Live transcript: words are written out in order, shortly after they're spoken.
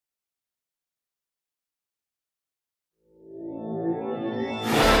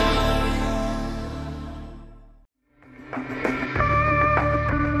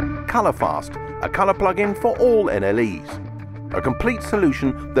ColorFast, a color plugin for all NLEs. A complete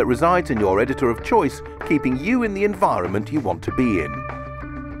solution that resides in your editor of choice, keeping you in the environment you want to be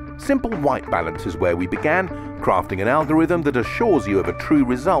in. Simple white balance is where we began, crafting an algorithm that assures you of a true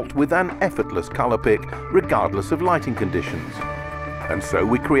result with an effortless color pick, regardless of lighting conditions. And so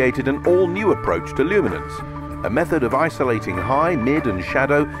we created an all-new approach to luminance, a method of isolating high, mid and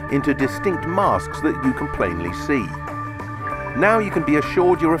shadow into distinct masks that you can plainly see. Now you can be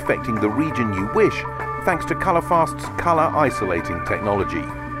assured you're affecting the region you wish, thanks to ColorFast's color isolating technology.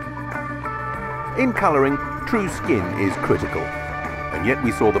 In coloring, true skin is critical, and yet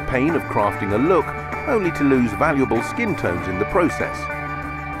we saw the pain of crafting a look only to lose valuable skin tones in the process.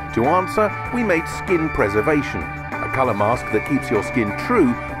 To answer, we made skin preservation, a color mask that keeps your skin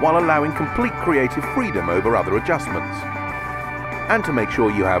true while allowing complete creative freedom over other adjustments. And to make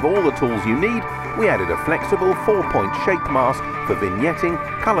sure you have all the tools you need, we added a flexible 4-point shape mask for vignetting,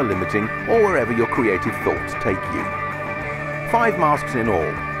 color limiting, or wherever your creative thoughts take you. 5 masks in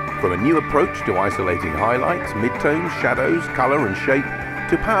all, from a new approach to isolating highlights, midtones, shadows, color and shape,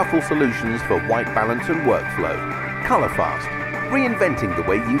 to powerful solutions for white balance and workflow. ColorFast, reinventing the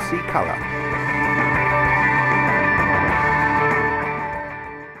way you see color.